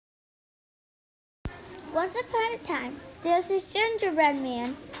Once upon a time, there was this gingerbread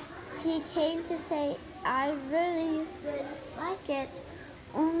man. He came to say, I really would like it,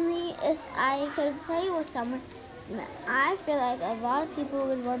 only if I could play with someone. I feel like a lot of people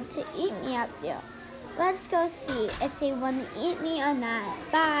would want to eat me out there. Let's go see if they want to eat me or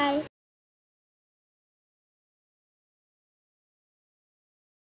not. Bye.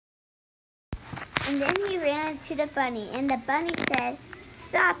 And then he ran to the bunny, and the bunny said,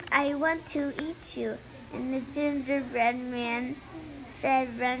 Stop, I want to eat you. And the gingerbread man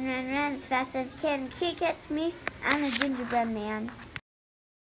said, Run, run, run as fast as you can. Can't catch me, I'm a gingerbread man.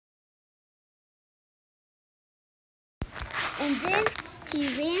 And then he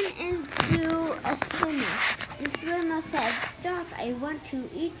ran into a swimmer. The swimmer said, Stop, I want to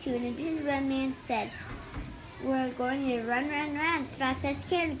eat you. And the gingerbread man said, We're going to run, run, run as fast as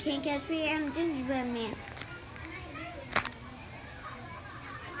you can. Can't catch me, I'm a gingerbread man.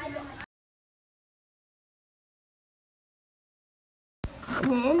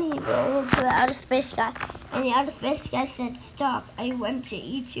 And then he ran into an outer space guy. And the outer space guy said, Stop, I want to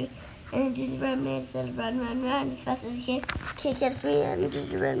eat you. And the gingerbread man said, Run, run, run as fast as you can. Can't catch me, I'm the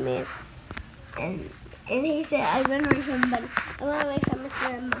gingerbread man. And he said, I run away from him, but I run away from his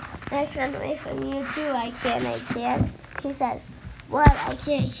grandma. And I run away from you too. I can't. He said, What? I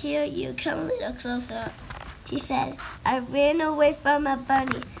can't hear you. Come a little closer. He said, I ran away from a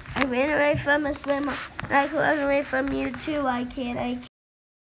bunny. I ran away from a swimmer. And I can run away from you too. I can't.